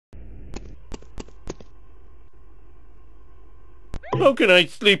How can I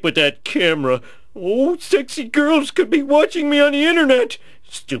sleep with that camera? Oh, sexy girls could be watching me on the internet.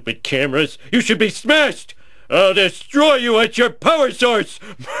 Stupid cameras, you should be smashed. I'll destroy you at your power source.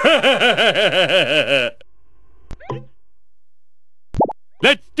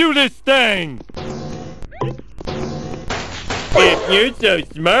 Let's do this thing. If you're so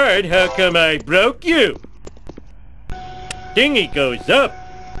smart, how come I broke you? Thingy goes up.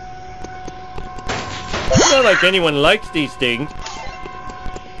 It's not like anyone likes these things.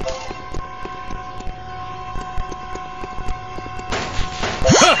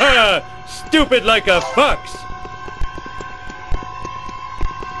 Ha ha! Stupid like a fox!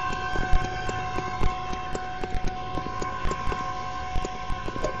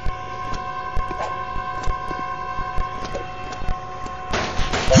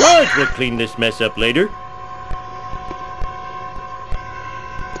 George will clean this mess up later.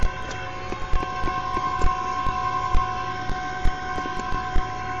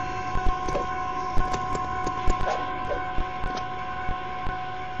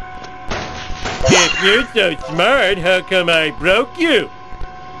 If you're so smart, how come I broke you?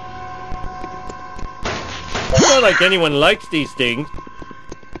 It's not like anyone likes these things.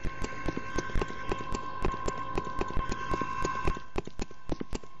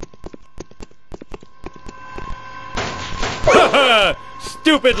 Ha ha!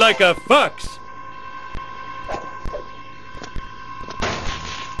 Stupid like a fox!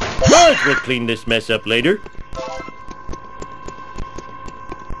 George will clean this mess up later.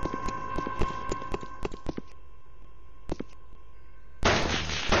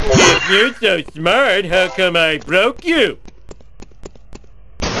 If you're so smart, how come I broke you?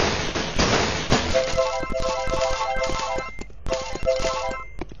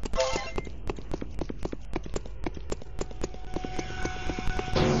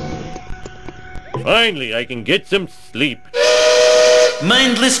 Finally, I can get some sleep.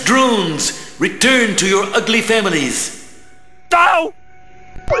 Mindless drones, return to your ugly families. Ow!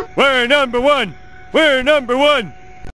 We're number one! We're number one!